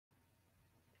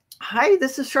Hi,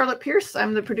 this is Charlotte Pierce.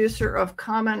 I'm the producer of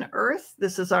Common Earth.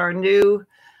 This is our new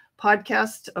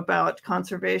podcast about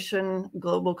conservation,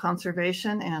 global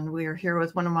conservation, and we are here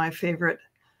with one of my favorite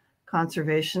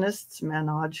conservationists,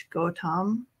 Manoj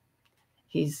Gautam.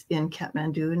 He's in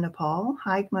Kathmandu, Nepal.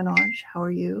 Hi, Manoj. How are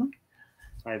you?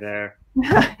 Hi there.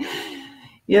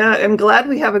 Yeah, I'm glad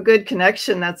we have a good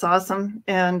connection. That's awesome.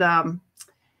 And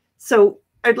so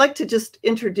I'd like to just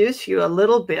introduce you a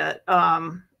little bit.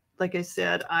 Like I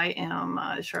said, I am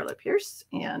Charlotte Pierce,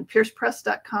 and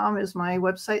piercepress.com is my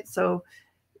website. So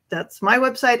that's my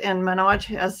website, and Manoj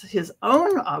has his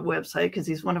own website because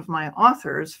he's one of my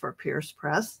authors for Pierce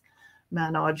Press,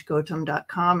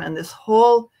 manojgautam.com. And this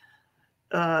whole,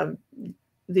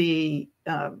 big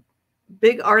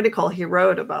article he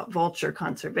wrote about vulture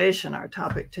conservation, our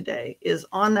topic today, is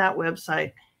on that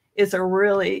website. It's a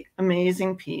really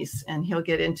amazing piece, and he'll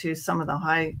get into some of the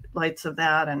highlights of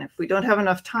that. And if we don't have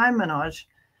enough time, Manoj,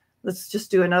 let's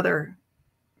just do another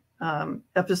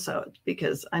episode,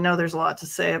 because I know there's a lot to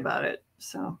say about it.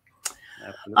 So,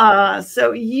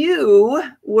 so you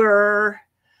were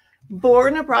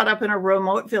born and brought up in a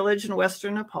remote village in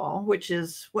Western Nepal, which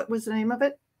is, what was the name of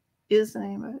it? Is the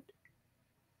name of it?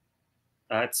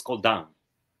 It's called Dang.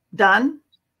 Dang?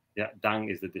 Yeah, Dang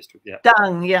is the district. Yeah.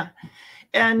 Dang, yeah.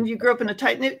 And you grew up in a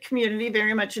tight-knit community,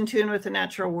 very much in tune with the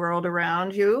natural world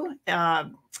around you.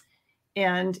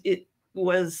 And it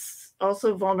was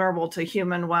also vulnerable to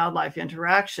human-wildlife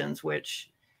interactions,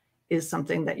 which is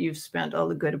something that you've spent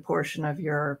a good portion of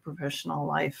your professional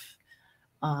life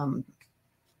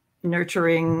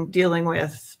nurturing, dealing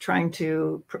with, trying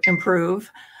to improve.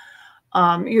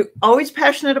 You're always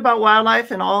passionate about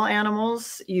wildlife and all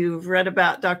animals. You've read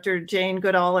about Dr. Jane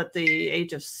Goodall at the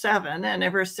age of 7, and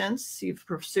ever since you've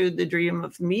pursued the dream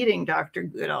of meeting Dr.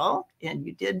 Goodall, and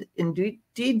you did indeed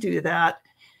do that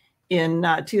in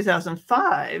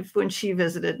 2005 when she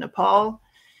visited Nepal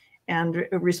and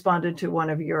responded to one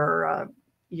of your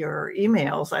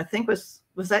emails. I think was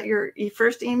that your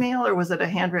first email, or was it a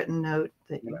handwritten note?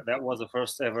 That was the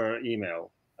first ever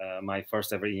email. My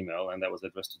first ever email, and that was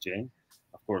addressed to Jane.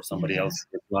 Of course, somebody else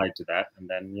replied to that, and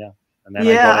then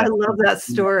I love that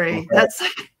story. That's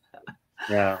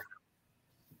yeah.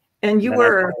 And you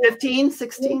were 15,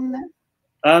 16 then?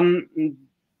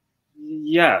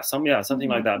 Something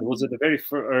like that. It was at the very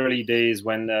early days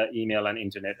when email and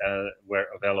internet were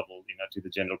available, to the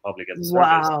general public as a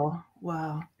service.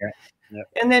 Wow. Yeah.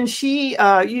 And then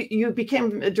you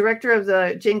became a director of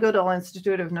the Jane Goodall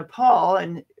Institute of Nepal,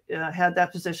 and had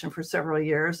that position for several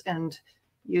years, and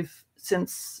you've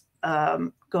since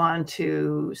gone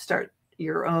to start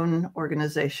your own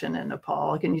organization in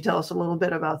Nepal. Can you tell us a little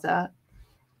bit about that?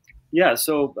 Yeah,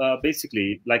 so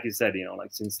basically, like you said,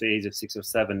 like since the age of 6 or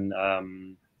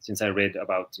 7, since I read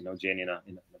about Jane in a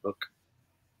book,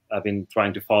 I've been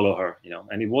trying to follow her,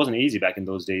 and it wasn't easy back in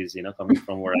those days, coming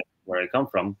from where I come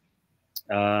from.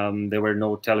 There were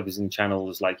no television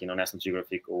channels like National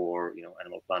Geographic or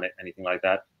Animal Planet, anything like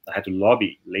that. I had to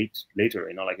lobby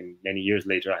later, like in many years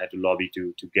later, I had to lobby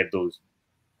to get those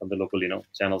from the local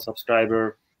channel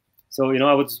subscriber. So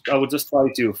I would just try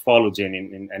to follow Jane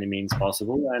in any means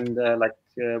possible. And like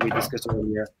we discussed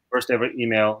earlier, first ever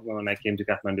email when I came to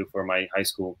Kathmandu for my high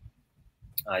school,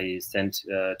 I sent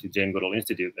to Jane Goodall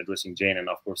Institute addressing Jane, and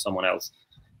of course someone else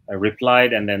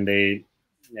replied, and then they.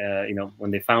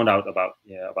 When they found out about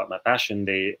my passion,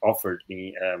 they offered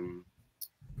me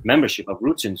membership of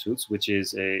Roots in Suits, which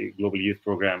is a global youth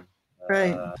program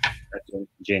that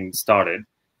Jane started.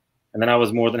 And then I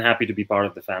was more than happy to be part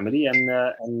of the family, and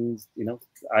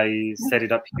I set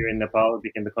it up here in Nepal,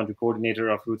 became the country coordinator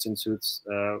of Roots in Suits,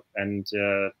 and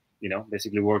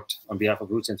basically worked on behalf of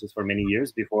Roots in Suits for many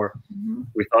years before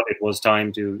we thought it was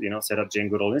time to set up Jane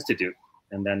Goodall Institute,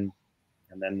 and then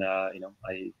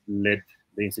I led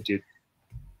the institute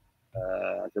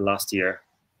the last year.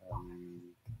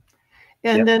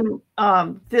 Then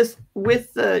this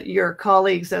with your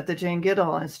colleagues at the Jane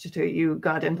Goodall Institute, you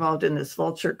got involved in this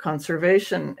vulture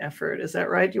conservation effort. Is that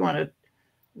right?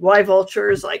 Why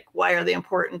vultures? Like, why are they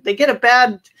important? They get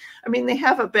they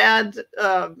have a bad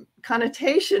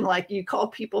connotation, like you call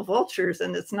people vultures,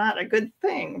 and it's not a good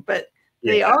thing, but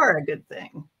they are a good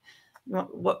thing.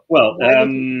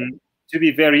 To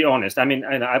be very honest,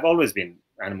 I've always been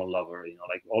animal lover,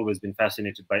 like always been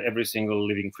fascinated by every single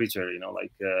living creature,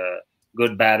 like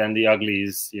good, bad, and the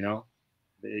uglies,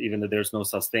 even though there's no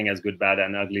such thing as good, bad,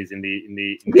 and uglies in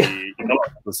the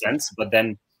ecological sense. But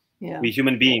then we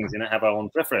human beings, have our own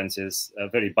preferences,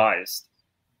 very biased.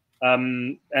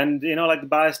 And like the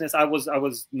biasness, I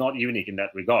was not unique in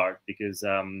that regard, because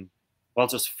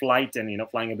vultures' flight and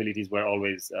flying abilities were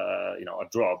always a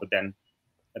draw. But then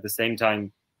at the same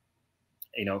time,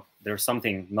 there's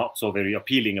something not so very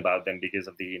appealing about them because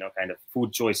of the kind of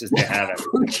food choices they have.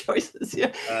 Food choices,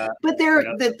 yeah. But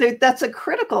that's a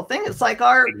critical thing. It's like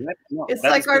our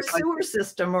sewer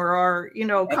system or our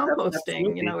composting.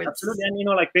 Absolutely. Absolutely. And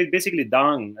like basically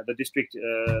Dang, the district,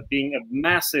 being a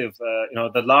massive,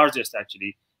 the largest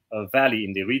actually valley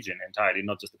in the region entirely,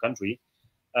 not just the country.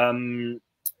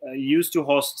 Used to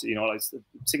host, like a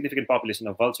significant population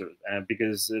of vultures,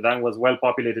 because Dang was a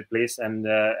well-populated place, and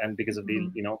because of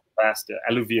the vast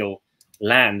alluvial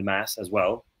land mass as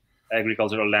well,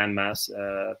 agricultural land mass.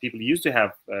 People used to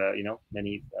have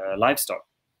many livestock,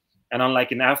 and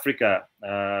unlike in Africa,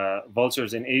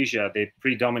 vultures in Asia, they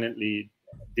predominantly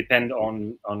depend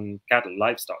on cattle,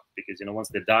 livestock, because once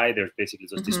they die, they're basically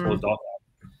just disposed of,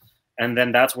 and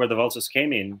then that's where the vultures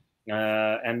came in.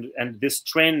 And this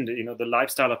trend, the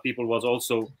lifestyle of people was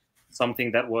also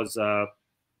something that was,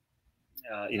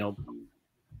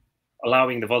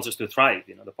 allowing the vultures to thrive,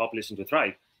 the population to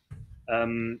thrive.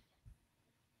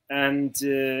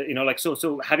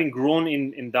 So having grown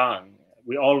in Dang,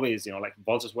 we always, like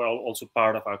vultures were also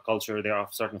part of our culture. There are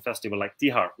certain festivals like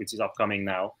Tihar, which is upcoming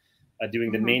now,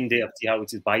 during the main day of Tihar,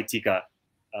 which is Baitika.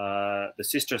 The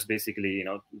sisters basically,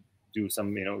 do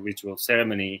some, ritual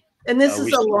ceremony. And this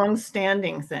is a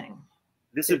long-standing thing.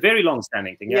 This is a very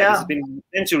long-standing thing. Yeah, this has been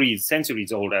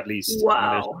centuries old at least.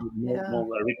 Wow. No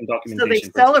written documentation. So they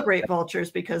celebrate vultures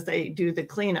because they do the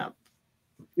cleanup.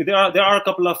 There are a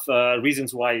couple of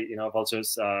reasons why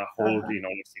vultures hold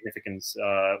significance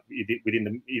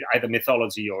within either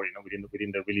mythology or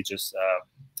within the religious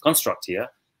construct here,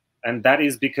 and that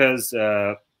is because.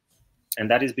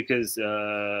 There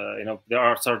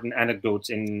are certain anecdotes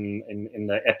in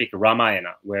the epic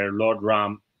Ramayana where Lord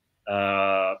Ram,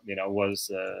 was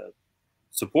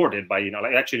supported by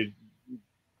actually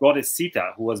goddess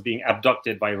Sita, who was being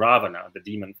abducted by Ravana, the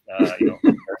demon.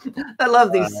 I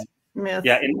love these myths.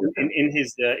 Yeah, in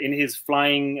his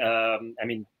flying,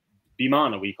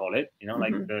 Bimana we call it,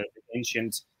 like the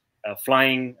ancient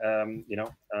flying,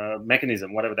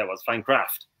 mechanism, whatever that was, flying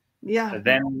craft. Yeah.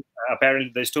 Then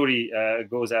apparently the story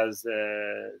goes as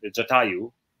the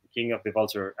Jatayu, the king of the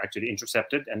vulture, actually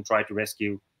intercepted and tried to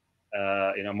rescue,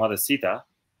 Mother Sita,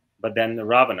 but then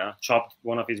Ravana chopped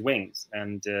one of his wings,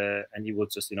 and he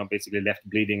was just basically left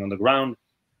bleeding on the ground.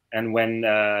 And when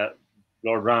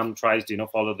Lord Ram tries to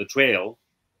follow the trail,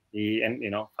 he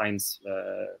finds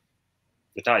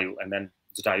Jatayu, and then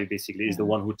Jatayu basically is the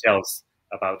one who tells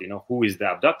about who is the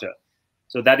abductor.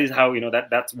 So that is how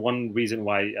that's one reason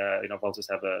why vultures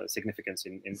have a significance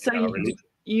in our religion.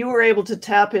 You were able to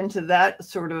tap into that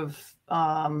sort of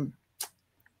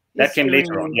that came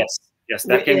later on. Yes,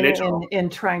 that came later on in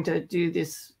trying to do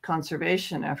this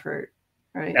conservation effort,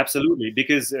 right? Absolutely,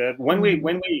 because when we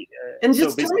and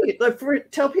just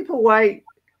tell people why.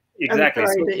 Exactly. I'm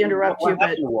sorry to interrupt you,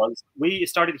 but was we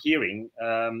started hearing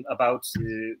about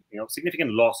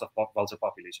significant loss of vulture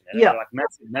population, like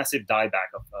massive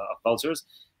dieback of vultures,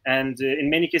 and in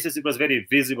many cases it was very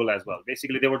visible as well.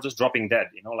 Basically, they were just dropping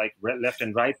dead, like left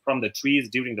and right from the trees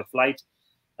during the flight.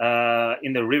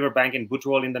 In the riverbank in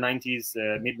Butwal in the mid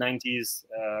 90s,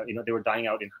 they were dying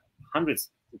out in hundreds,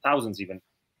 thousands even.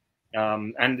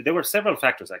 And there were several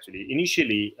factors actually.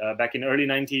 Initially, back in early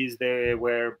 90s, there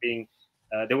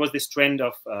was this trend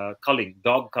of culling,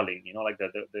 dog culling, like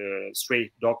the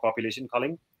stray dog population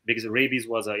culling, because rabies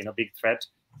was a big threat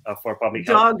for public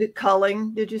health. Dog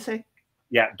culling, did you say?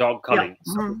 Yeah, dog culling.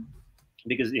 Yeah. So,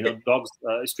 because dogs,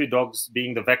 stray dogs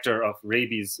being the vector of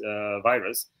rabies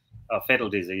virus, fatal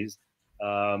disease.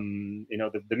 The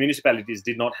municipalities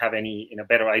did not have any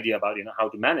better idea about how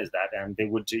to manage that, and they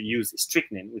would use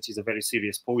strychnine, which is a very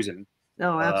serious poison.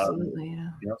 Oh, absolutely,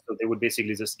 yeah. So they would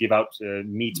basically just give out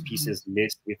meat pieces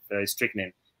laced with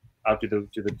strychnine out to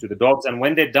the dogs, and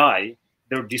when they die,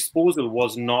 their disposal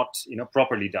was not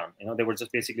properly done. They were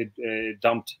just basically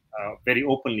dumped very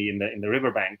openly in the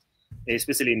riverbank,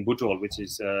 especially in Butwal, which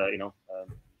is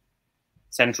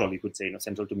central, you could say,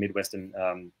 central to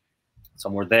Midwestern,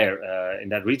 somewhere there in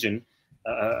that region,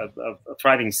 a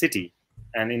thriving city,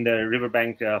 and in the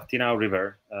riverbank of Tinau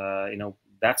River,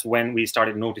 that's when we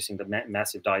started noticing the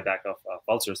massive dieback of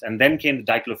vultures. And then came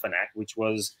the diclofenac, which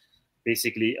was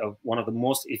basically one of the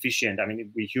most efficient. I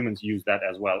mean, we humans use that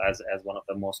as well as one of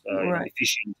the most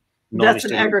efficient. That's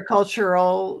an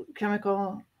agricultural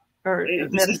chemical or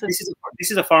medicine?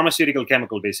 This is a pharmaceutical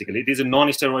chemical, basically. It is a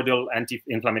non-steroidal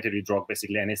anti-inflammatory drug,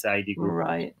 basically, NSAID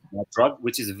group drug,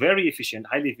 which is very efficient,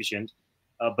 highly efficient.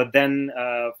 But then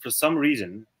for some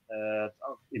reason,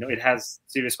 it has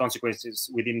serious consequences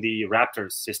within the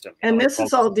raptors system. And this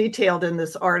is all detailed in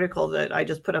this article that I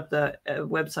just put up the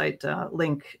website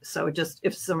link. So just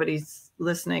if somebody's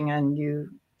listening and you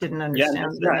didn't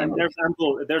understand, and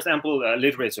there's ample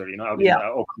literature,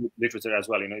 open literature as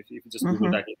well. If you just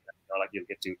Google that, you'll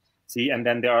get to see. And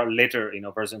then there are later,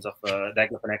 versions of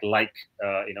diclofenac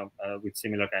with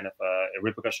similar kind of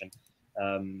repercussion,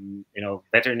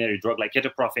 veterinary drug like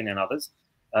ketoprofen and others.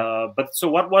 But so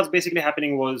what was basically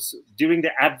happening was during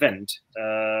the advent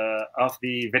of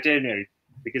the veterinary,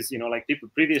 because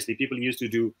people used to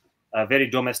do very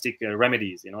domestic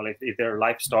remedies. Like if their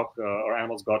livestock or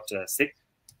animals got sick,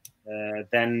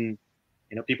 then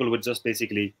people would just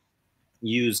basically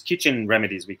use kitchen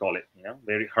remedies, we call it,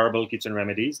 very herbal kitchen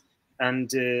remedies.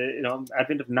 And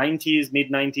advent of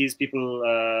mid 90s, people,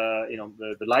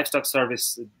 the livestock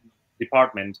service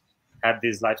department had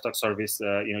these livestock service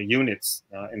units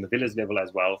in the village level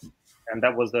as well, and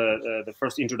that was the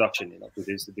first introduction to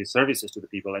these services to the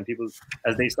people. And people,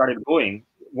 as they started going,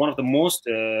 one of the most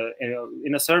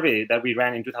in a survey that we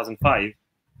ran in 2005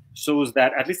 shows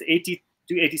that at least 80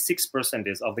 to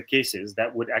 86% of the cases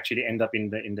that would actually end up in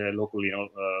the local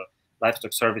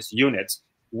livestock service units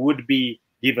would be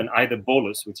given either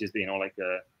bolus, which is the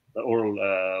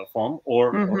oral form,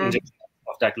 or injection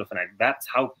of diclofenac. That's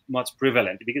how much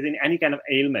prevalent, because in any kind of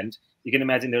ailment, you can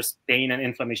imagine there's pain and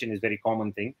inflammation is a very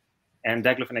common thing, and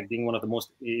diclofenac being one of the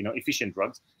most efficient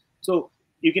drugs. So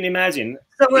you can imagine.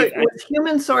 So with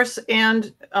human source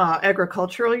and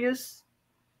agricultural use.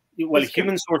 Well,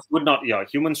 human source would not. Yeah,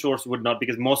 human source would not,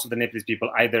 because most of the Nepalese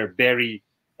people either bury.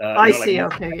 I see.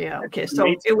 Okay. So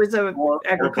it was a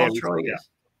agricultural use.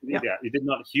 Yeah, it did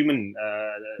not human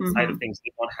side of things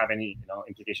did not have any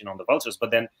implication on the vultures.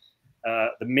 But then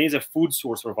the major food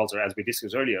source for vulture, as we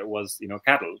discussed earlier, was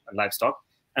cattle and livestock.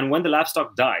 And when the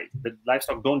livestock die, the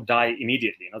livestock don't die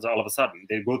immediately. So all of a sudden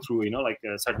they go through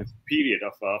a certain period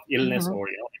of illness or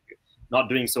not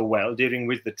doing so well, during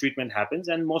which the treatment happens,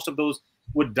 and most of those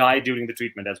would die during the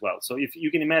treatment as well. So if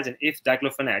you can imagine, if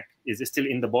diclofenac is still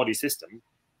in the body system,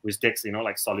 which takes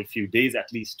solid few days at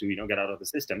least to get out of the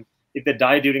system, if they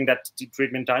die during that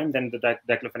treatment time, then the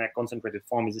diclofenac concentrated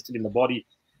form is still in the body,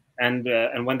 and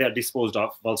when they are disposed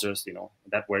of, vultures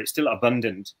that were still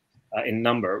abundant in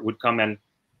number would come and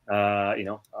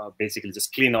basically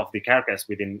just clean off the carcass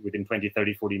within 20,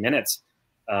 30, 40 minutes,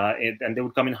 and they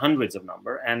would come in hundreds of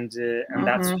number, and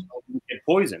that's how you get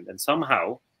poisoned. And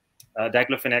somehow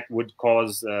diclofenac would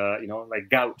cause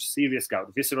gout, serious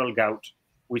gout, visceral gout,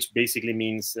 which basically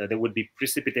means there would be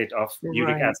precipitate of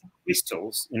uric acid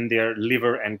crystals in their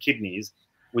liver and kidneys,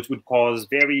 which would cause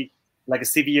very a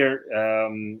severe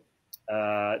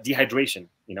dehydration,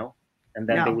 and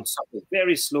then they would suffer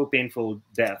very slow, painful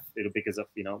death because of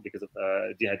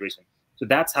dehydration. So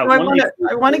that's how. So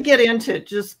I want to get into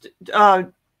just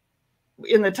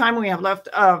in the time we have left,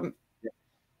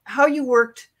 how you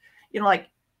worked,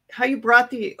 how you brought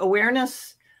the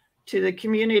awareness to the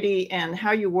community and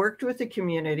how you worked with the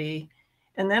community,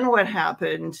 and then what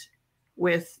happened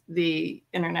with the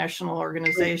international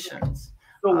organizations.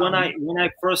 So when I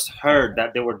first heard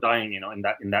that they were dying, in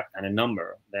that kind of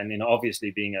number, then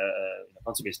obviously being a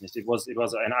conservationist, it was,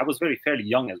 and I was fairly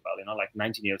young as well, like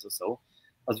 19 years or so.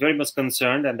 I was very much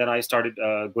concerned, and then I started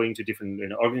going to different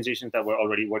organizations that were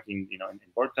already working, in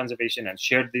bird conservation, and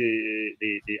shared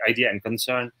the idea and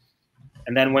concern.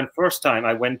 And then first time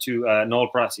I went to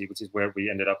Nolprasi, which is where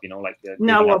we ended up,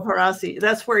 Nolprasi.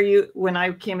 That's where when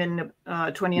I came in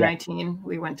 2019,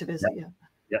 we went to visit.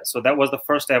 Yeah, so that was the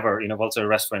first ever, vulture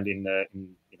restaurant in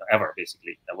ever,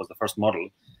 basically. That was the first model.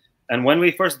 And when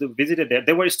we first visited there,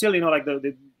 they were still,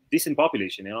 the decent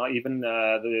population. Even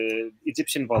the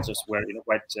Egyptian vultures were,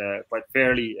 quite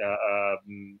fairly,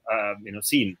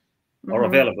 seen or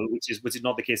available, which is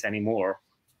not the case anymore.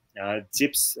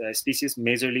 Gyps species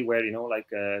majorly were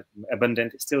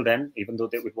abundant still then, even though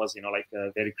it was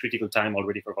a very critical time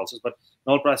already for vultures. But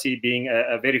Nolprasi being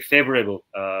a very favorable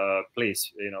place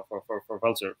for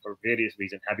vulture for various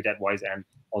reasons, habitat wise and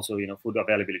also food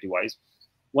availability wise.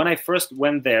 When I first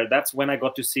went there, that's when I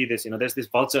got to see this. There's this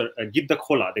vulture Gidda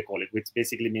Khola, they call it, which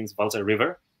basically means vulture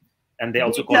river, and they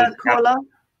also call it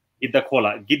Gidda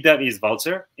Khola. Gidda is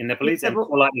vulture in Nepalese, and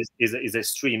Khola is a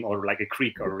stream or like a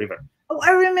creek or a river. Oh,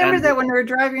 I remember that when we were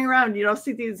driving around,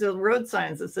 see these road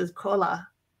signs that says Khola.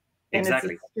 And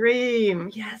exactly. It's a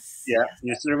stream. Yes. Yeah,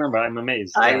 you still remember. I'm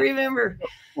amazed. I remember.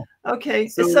 Okay.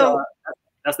 So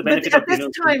that's the benefit at this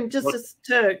time, just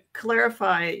to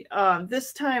clarify,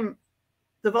 this time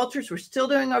the vultures were still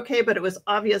doing okay, but it was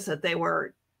obvious that they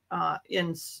were under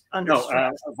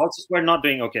stress. Vultures were not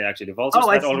doing okay, actually. The vultures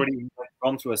had already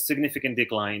gone through a significant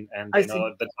decline, and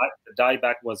the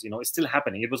dieback was still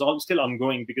happening. It was all still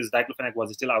ongoing because diclofenac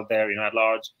was still out there at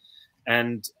large,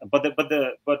 and but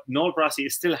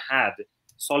Nolprasi still had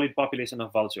solid population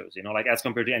of vultures, like as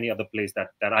compared to any other place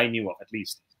that I knew of, at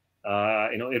least.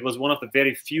 It was one of the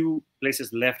very few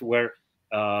places left where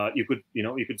you could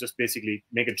just basically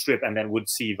make a trip and then would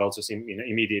see vultures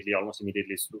almost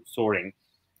immediately soaring,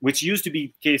 which used to be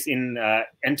the case in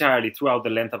entirely throughout the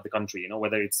length of the country,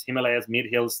 whether it's Himalayas, mid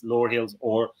hills, lower hills,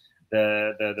 or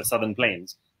the southern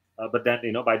plains. But then,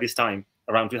 by this time,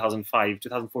 around 2004,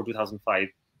 2005,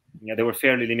 they were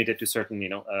fairly limited to certain,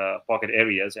 pocket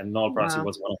areas, and Nolprasi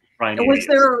was one of the prime areas.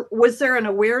 Was there an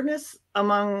awareness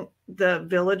among the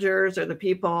villagers or the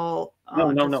people?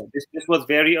 No. This was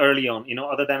very early on,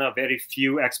 other than a very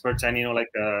few experts and,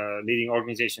 leading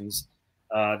organizations.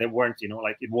 There weren't,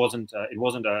 it wasn't a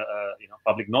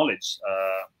public knowledge.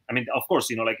 I mean, of course,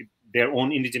 their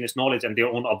own indigenous knowledge and their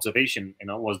own observation,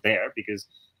 was there, because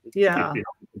the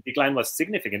decline was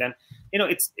significant. And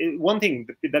it's one thing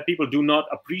that people do not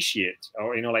appreciate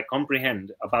or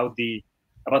comprehend about the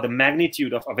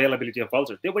magnitude of availability of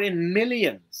vultures. They were in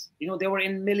millions. They were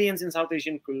in millions in South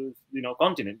Asian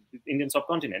continent, Indian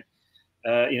subcontinent.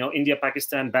 India,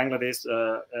 Pakistan, Bangladesh,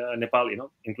 Nepal,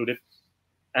 included,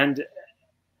 and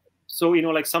so,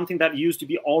 something that used to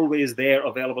be always there,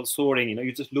 available, soaring,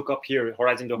 you just look up here,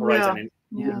 horizon to horizon, and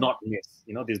you would not miss,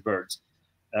 these birds.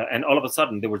 And all of a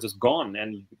sudden, they were just gone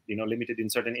and, limited in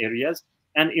certain areas.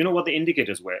 And what the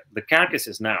indicators were? The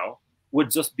carcasses now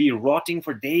would just be rotting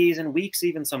for days and weeks,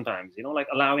 even sometimes,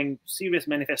 allowing serious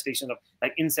manifestations of,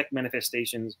 insect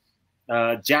manifestations,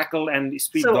 jackal and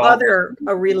street dog. So other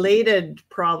related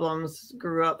problems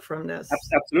grew up from this.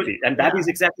 Absolutely. And that is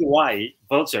exactly why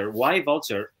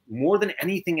vulture, more than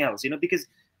anything else, because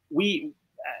we,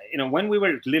 when we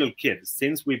were little kids,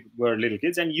 since we were little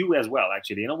kids, and you as well,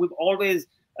 actually, we've always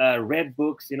read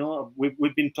books,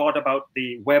 we've been taught about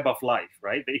the web of life,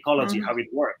 right? The ecology, how it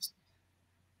works.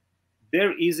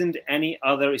 There isn't any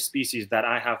other species that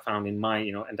I have found in my,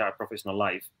 entire professional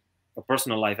life, or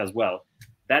personal life as well,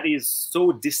 that is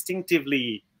so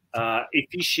distinctively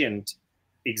efficient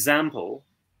example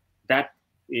that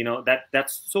that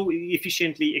so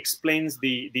efficiently explains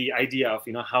the idea of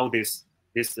how this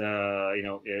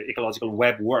ecological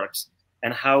web works,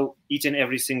 and how each and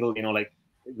every single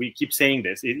we keep saying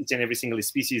this, each and every single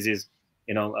species is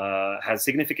has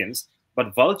significance,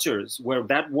 but vultures were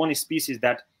that one species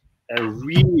that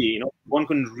really one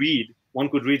could read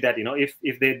that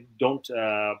if they don't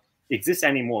exist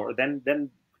anymore, then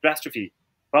catastrophe,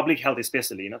 public health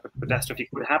especially, catastrophe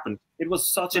could happen. It was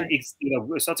such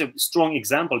such a strong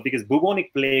example, because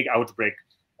bubonic plague outbreak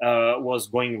was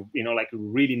going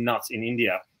really nuts in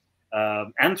India.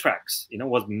 Anthrax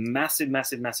was massive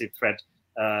threat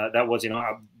that was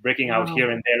breaking out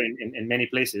here and there in many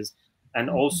places. And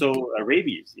also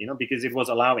rabies, because it was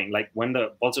allowing, when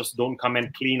the vultures don't come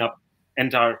and clean up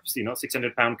entire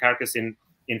 600-pound carcass in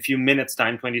few minutes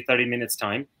time, 20-30 minutes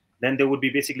time, then they would be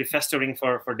basically festering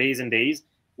for days and days,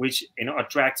 which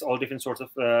attracts all different sorts of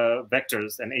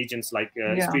vectors and agents, like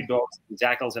street dogs,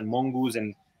 jackals, and mongoose,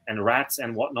 and rats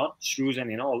and whatnot, shrews,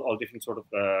 and all different sort of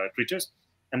creatures.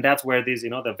 And that's where these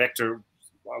the vector,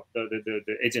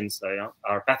 the agents,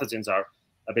 our pathogens are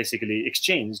basically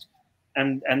exchanged.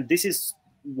 And this is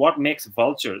what makes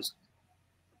vultures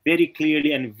very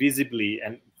clearly and visibly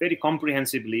and very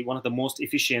comprehensively one of the most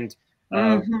efficient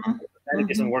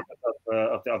sanitation workers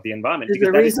of the environment. There's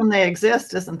a reason they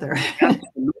exist, isn't there?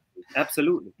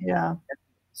 Absolutely. Yeah.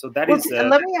 So that is.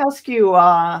 Let me ask you.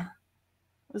 What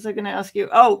was I going to ask you?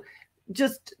 Oh,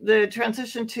 just the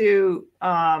transition to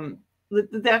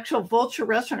the actual Vulture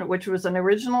restaurant, which was an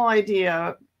original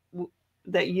idea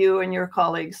that you and your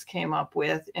colleagues came up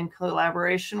with in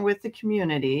collaboration with the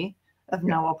community of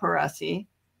Nolprasi,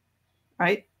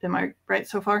 right? Am I right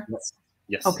so far?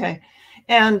 Yes. Okay.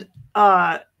 And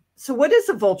so what is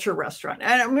a Vulture restaurant?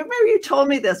 And I remember you told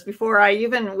me this before I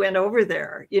even went over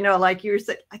there, like you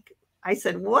said, I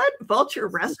said, what? Vulture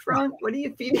restaurant? What are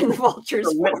you feeding the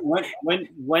vultures for?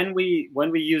 When we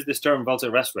use this term vulture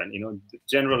restaurant, the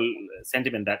general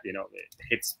sentiment that,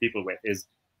 hits people with is,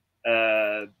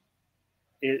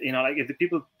 if the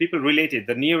people relate it,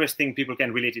 the nearest thing people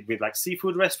can relate it with, like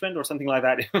seafood restaurant or something like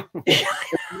that.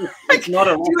 It's not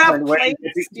a restaurant where you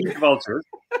eat vultures.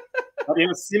 But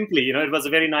simply, it was a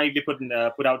very naively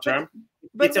put out term.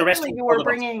 But it's a restaurant. You were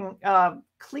bringing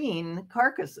clean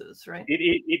carcasses, right?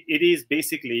 It is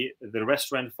basically the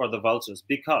restaurant for the vultures,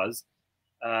 because,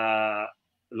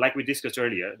 like we discussed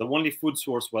earlier, the only food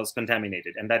source was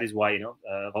contaminated, and that is why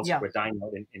vultures were dying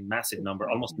out in massive number.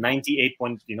 Almost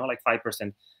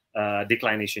 98.5%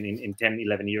 declination in 10,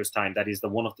 11 years time. That is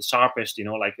one of the sharpest,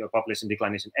 like population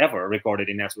declination ever recorded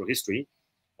in natural history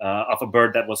of a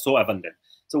bird that was so abundant.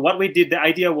 So what we did, the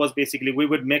idea was basically we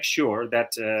would make sure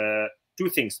that two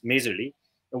things majorly.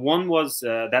 One was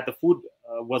that the food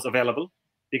was available,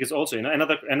 because also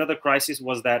another crisis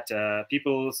was that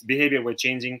people's behavior were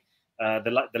changing.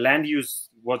 The land use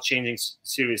was changing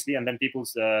seriously, and then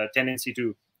people's tendency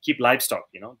to keep livestock,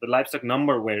 the livestock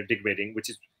number were degrading, which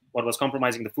is what was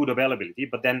compromising the food availability.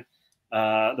 But then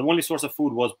the only source of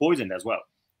food was poisoned as well.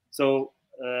 So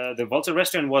the Vulture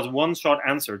restaurant was one short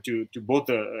answer to both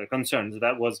the concerns.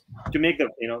 That was to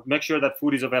make sure that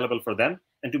food is available for them,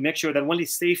 and to make sure that only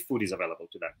safe food is available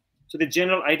to them. So the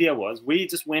general idea was we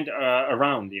just went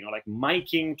around, like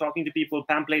miking, talking to people,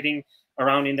 pamphleting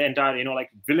around in the entire,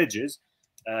 like villages,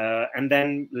 and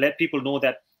then let people know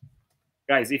that,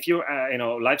 guys, if your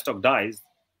livestock dies,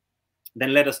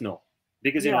 then let us know.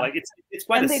 Because like it's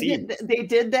quite a scene. They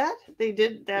did that. They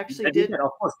actually did that,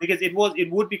 of course, because it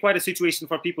would be quite a situation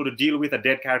for people to deal with a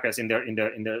dead carcass in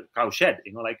their cow shed.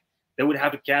 Like they would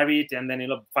have to carry it and then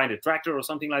find a tractor or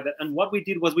something like that. And what we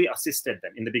did was we assisted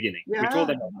them in the beginning. We told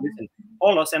them, listen,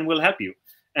 call us and we'll help you.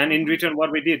 And in return,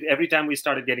 what we did, every time we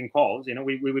started getting calls,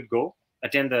 we would go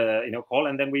attend the call,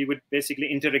 and then we would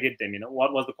basically interrogate them.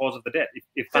 What was the cause of the death?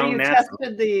 If so you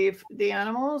tested the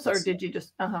animals, or did you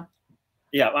just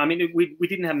Yeah, I mean, we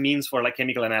didn't have means for like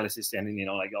chemical analysis and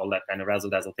like all that kind of razzle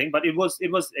dazzle thing, but it was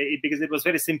because it was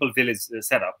very simple village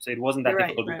setup, so it wasn't that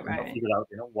difficult to figure out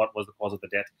what was the cause of the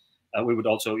death. We would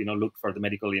also look for the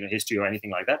medical history or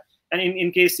anything like that, and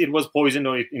in case it was poisoned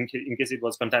or in case it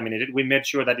was contaminated, we made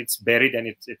sure that it's buried and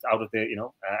it's out of the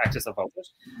access of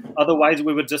vultures. Otherwise,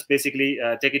 we would just basically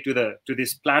take it to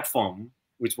this platform,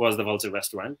 which was the Vulture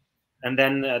restaurant, and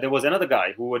then there was another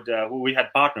guy who we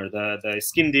had partnered, the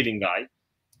skin dealing guy.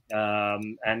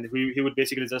 And he would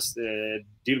basically just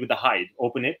deal with the hide,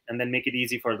 open it, and then make it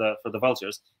easy for the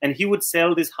vultures. And he would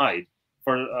sell this hide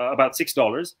for about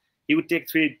 $6. He would take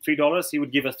 $3. He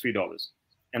would give us $3,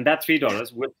 and that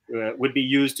 $3 would be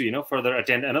used to further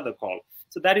attend another call.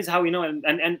 So that is how and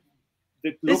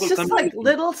the local. It's just like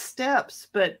little steps,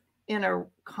 but in a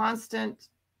constant.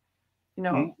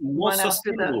 Most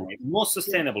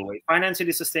sustainable way,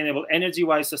 financially sustainable,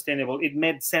 energy-wise sustainable. It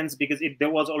made sense because there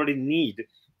was already need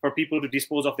for people to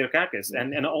dispose of their carcass,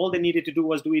 and all they needed to do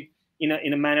was do it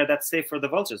in a manner that's safe for the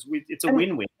vultures. It's a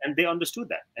win-win, and they understood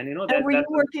that. And were you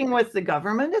working with the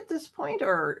government at this point,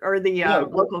 or the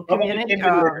local community?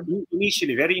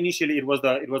 Very initially, it was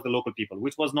the local people,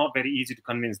 which was not very easy to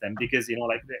convince them because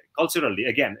like culturally,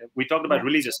 again, we talked about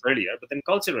religious earlier, but then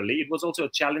culturally, it was also a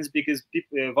challenge because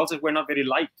vultures were not very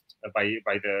liked by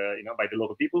the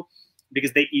local people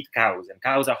because they eat cows, and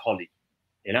cows are holy.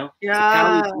 So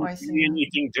cows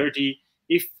eating dirty.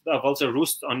 If the vulture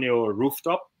roosts on your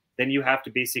rooftop, then you have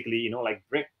to basically like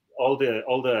break all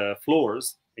the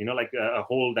floors, like a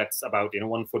hole that's about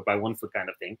 1 foot by 1 foot kind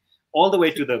of thing, all the way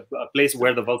to the place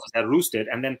where the vultures had roosted,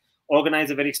 and then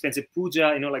organize a very expensive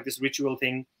puja, like this ritual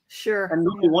thing. Sure. And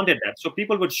nobody wanted that, so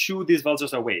people would shoo these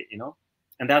vultures away,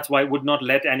 and that's why would not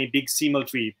let any big simul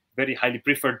tree, very highly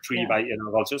preferred tree by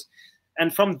vultures.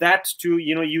 And from that to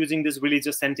using these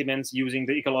religious sentiments, using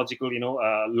the ecological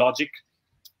logic,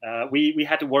 we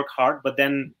had to work hard. But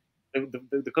then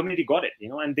the community got it,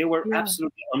 and they were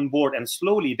absolutely on board. And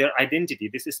slowly their identity,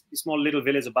 this is small little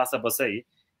village of Basa Basai,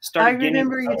 started. I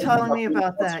remember you telling me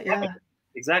about that. Yeah,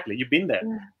 exactly. You've been there,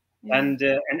 and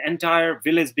an entire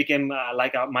village became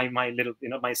like my little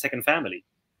my second family.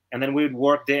 And then we would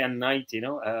work day and night,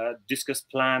 discuss,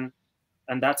 plan.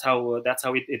 And that's how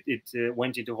it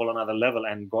went into a whole another level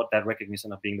and got that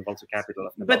recognition of being the vulture capital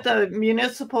of Nepal. But the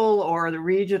municipal or the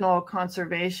regional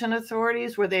conservation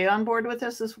authorities, were they on board with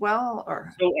this as well?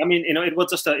 Or so I mean, it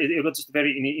was just a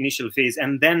very initial phase,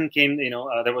 and then came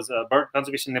there was a Bird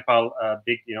Conservation Nepal,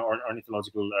 big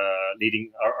ornithological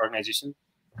leading organization,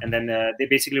 and then they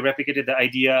basically replicated the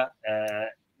idea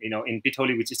in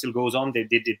Pitoli, which still goes on. They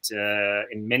did it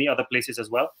in many other places as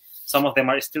well. Some of them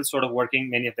are still sort of working.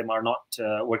 Many of them are not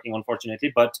working,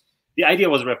 unfortunately. But the idea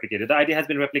was replicated. The idea has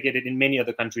been replicated in many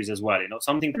other countries as well.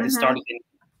 Something that started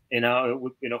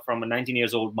from a 19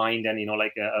 years old mind and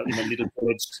like in a little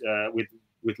village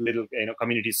with little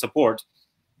community support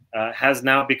has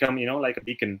now become like a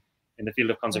beacon in the field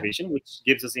of conservation, which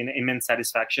gives us immense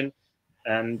satisfaction.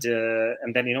 And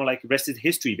then like rest is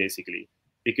history basically.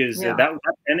 Because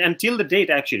until the date,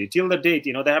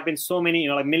 there have been so many,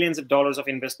 like millions of dollars of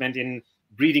investment in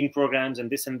breeding programs and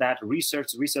this and that,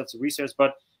 research.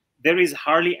 But there is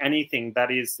hardly anything that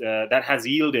has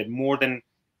yielded more than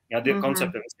the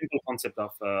concept of a simple concept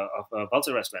of a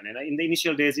vulture restaurant. And in the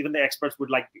initial days, even the experts would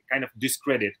like kind of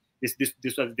discredit this. This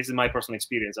is my personal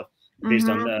experience of based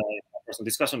on personal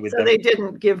discussion with them. So they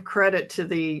didn't give credit to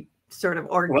the sort of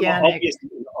organic.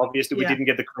 Well, obviously we didn't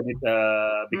get the credit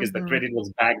because the credit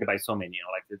was bagged by so many.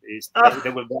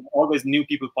 There were always new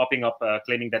people popping up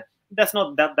claiming that that's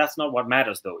not what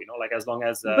matters, though. Like as long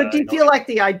as. But do you feel like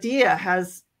the idea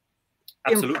has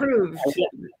improved?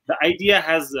 The idea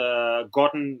has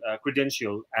gotten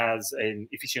credential as an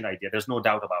efficient idea. There's no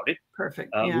doubt about it.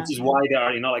 Perfect. Which is why there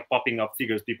are like popping up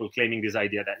figures, people claiming this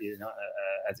idea that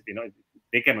as if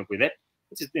they came up with it.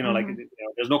 Which is like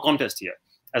there's no contest here,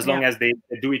 as long as they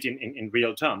do it in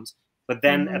real terms. But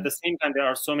then at the same time, there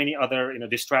are so many other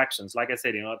distractions. Like I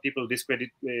said, people discredit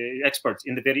experts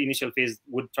in the very initial phase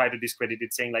would try to discredit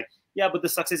it, saying like, yeah, but the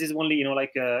success is only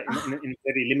like in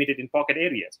very limited in pocket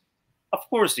areas. Of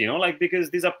course,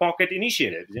 because these are pocket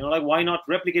initiatives. Like why not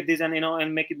replicate this and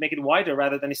and make it wider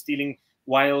rather than stealing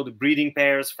wild breeding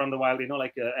pairs from the wild,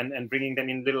 and bringing them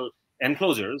in little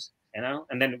enclosures, and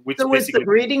then which. So with the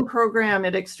breeding program,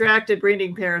 it extracted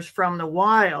breeding pairs from the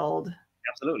wild.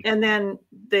 Absolutely. And then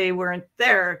they weren't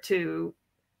there to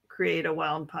create a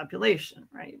wild population,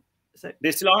 right? So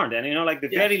they still aren't, and like the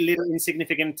very little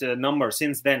insignificant number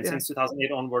since then, since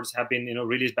 2008 onwards, have been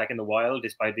released back in the wild,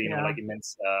 despite the like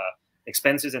immense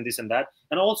expenses and this and that,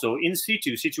 and also in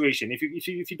situ situation. If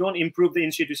you don't improve the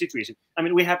in situ situation, I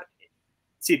mean, we have.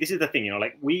 See, this is the thing,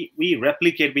 like we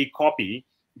replicate, we copy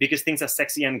because things are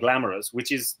sexy and glamorous, which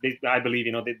is, I believe,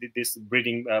 this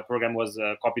breeding program was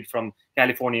copied from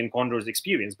Californian condors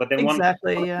experience. But then one of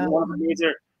the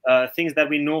major things that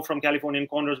we know from Californian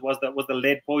condors was the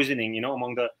lead poisoning,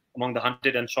 among the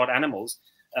hunted and shot animals.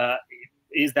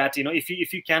 Is that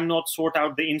if you cannot sort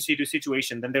out the in situ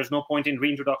situation, then there's no point in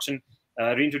reintroducing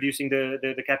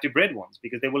the captive bred ones,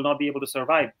 because they will not be able to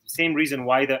survive. Same reason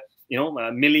why the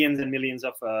millions and millions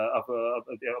of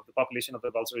the population of the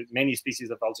vultures, many species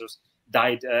of vultures,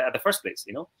 died at the first place.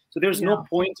 So there's no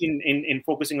point in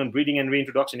focusing on breeding and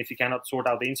reintroduction if you cannot sort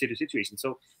out the in situ situation.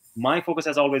 So my focus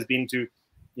has always been to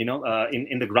in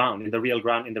the ground, in the real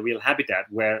ground, in the real habitat,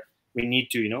 where we need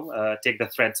to take the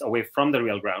threats away from the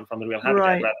real ground, from the real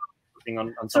habitat, rather than putting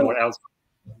on somewhere else.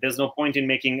 There's no point in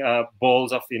making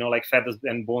balls of like feathers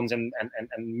and bones and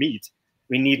meat.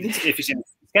 We need efficient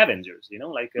scavengers,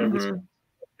 which,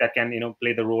 that can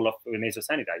play the role of nature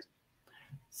sanitizer.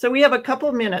 So we have a couple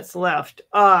minutes left.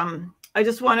 I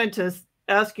just wanted to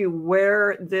ask you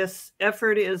where this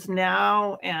effort is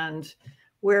now and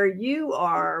where you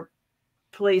are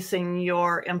placing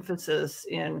your emphasis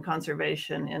in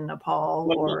conservation in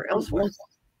Nepal or elsewhere.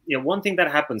 One thing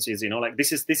that happens is, like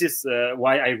this is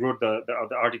why I wrote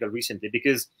the article recently,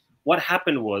 because what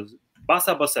happened was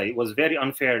Basa Basai was very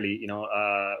unfairly,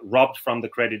 robbed from the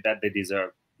credit that they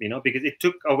deserve, because it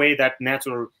took away that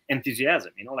natural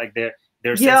enthusiasm, like their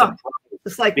sense of pride.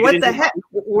 It's like, what the heck?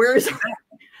 Where's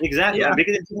exactly?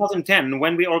 Because in 2010,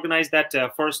 when we organized that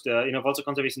first, Vulture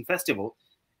Conservation Festival,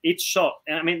 it saw,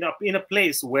 I mean, in a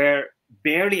place where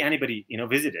barely anybody,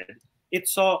 visited, it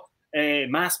saw a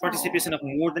mass participation of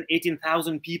more than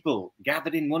 18,000 people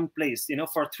gathered in one place,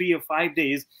 for 3 or 5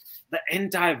 days. The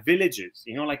entire villages,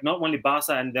 like not only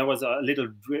Basa, and there was a little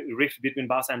rift between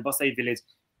Basa and Basai village,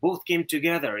 both came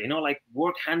together, like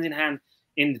worked hand in hand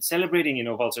in celebrating,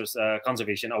 vultures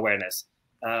conservation awareness.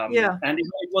 And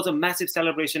it was a massive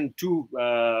celebration. Two,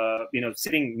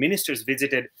 sitting ministers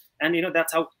visited, and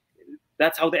that's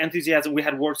how the enthusiasm, we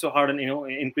had worked so hard on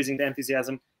increasing the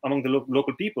enthusiasm among the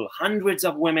local people. Hundreds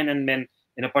of women and men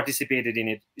participated in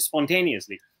it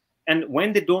spontaneously. And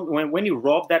when you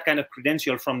rob that kind of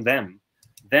credential from them,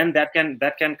 then that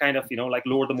can kind of like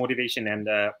lower the motivation, and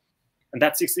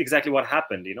that's exactly what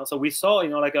happened. So we saw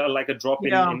like a drop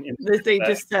in they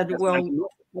just said, well,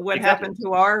 what happened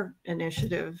to our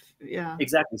initiative?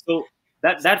 Exactly. So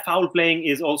that foul playing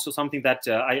is also something that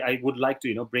I would like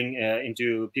to bring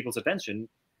into people's attention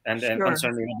and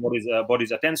concern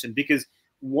body's attention, because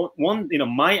one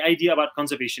my idea about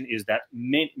conservation is that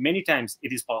many times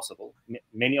it is possible,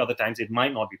 many other times it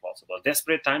might not be possible.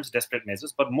 Desperate times, desperate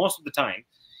measures, but most of the time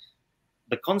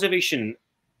the conservation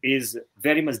is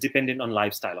very much dependent on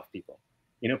lifestyle of people.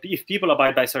 If people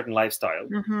abide by certain lifestyle,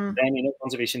 then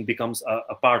conservation becomes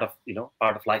a part of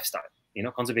lifestyle.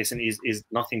 Conservation is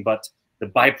nothing but the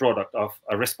byproduct of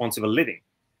a responsible living.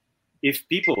 If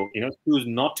people choose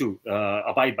not to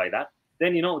abide by that,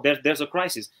 then there's a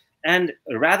crisis. And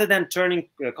rather than turning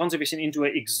conservation into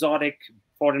an exotic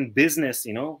foreign business,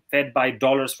 fed by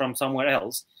dollars from somewhere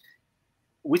else,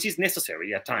 which is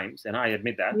necessary at times, and I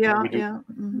admit that we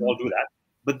all do that.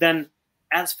 But then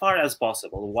as far as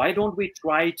possible, why don't we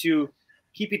try to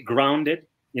keep it grounded?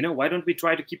 Why don't we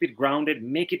try to keep it grounded,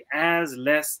 make it as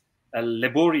less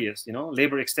laborious,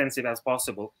 labor extensive as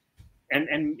possible,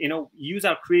 and use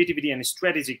our creativity and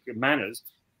strategic manners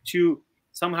to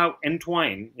somehow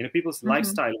entwine people's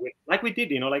lifestyle with, like we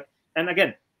did, and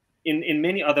again, in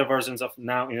many other versions of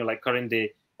now, like current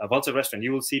day Vulture restaurant,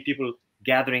 you will see people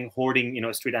gathering,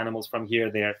 hoarding, street animals from here,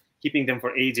 there, keeping them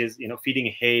for ages,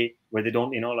 feeding hay where they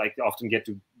don't, like often get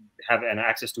to have an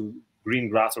access to green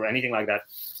grass or anything like that,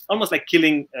 almost like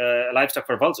killing livestock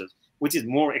for vultures, which is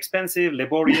more expensive,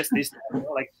 laborious, this,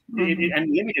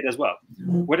 and limited as well.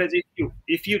 Whereas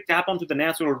if you tap onto the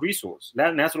natural resource,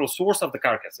 that natural source of the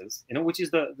carcasses, which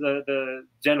is the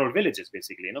general villages,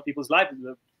 basically, people's life,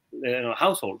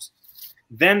 households,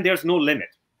 then there's no limit.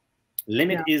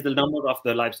 Limit is the number of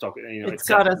the livestock. It's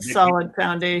got a solid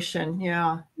foundation.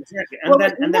 Yeah. Exactly.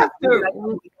 And then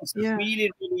really,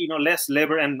 less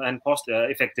labor and cost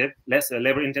effective, less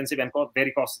labor intensive and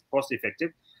very cost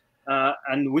effective.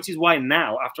 And which is why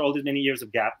now, after all these many years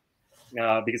of gap,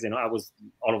 because I was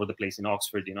all over the place in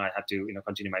Oxford, I had to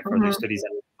continue my further studies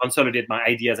and consolidate my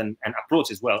ideas and approach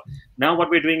as well. Now what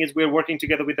we're doing is we're working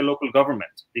together with the local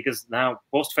government, because now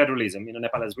post-federalism,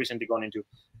 Nepal has recently gone into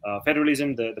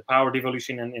federalism, the power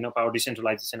devolution and power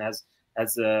decentralization has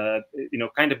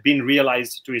kind of been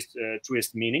realized to its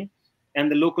truest meaning, and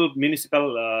the local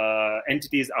municipal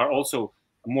entities are also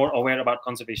more aware about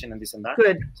conservation and this and that.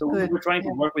 So we're trying to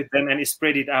work with them and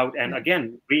spread it out, and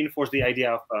again reinforce the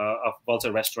idea of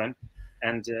Vulture restaurant,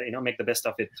 and make the best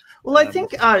of it. Well, I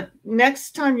think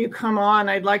next time you come on,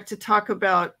 I'd like to talk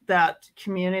about that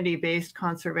community-based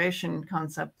conservation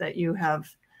concept that you have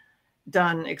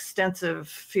done extensive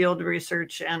field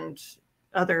research and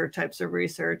other types of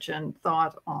research and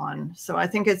thought on. So I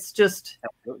think it's just,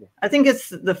 I think it's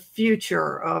the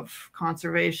future of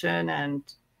conservation and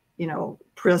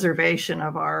preservation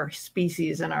of our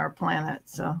species and our planet.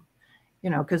 So,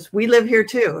 because we live here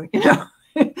too,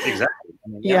 Exactly.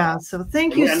 Yeah. So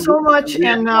thank you so much.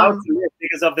 And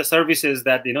because of the services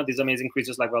that, these amazing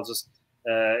creatures like vultures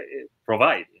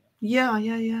provide.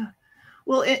 Yeah.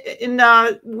 Well,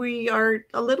 we are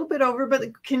a little bit over,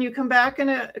 but can you come back in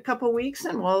a couple of weeks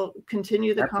and we'll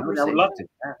continue the conversation? I would love to.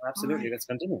 Yeah, absolutely. Right. Let's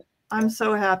continue. I'm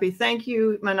so happy. Thank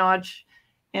you, Manoj.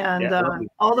 And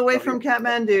all the way from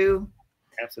Kathmandu,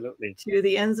 absolutely, to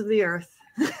the ends of the earth.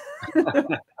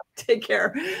 Take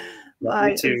care.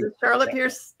 Bye. This is Charlotte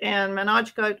Pierce and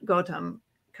Manoj Gautam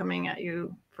coming at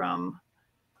you from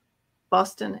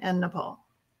Boston and Nepal.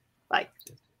 Bye.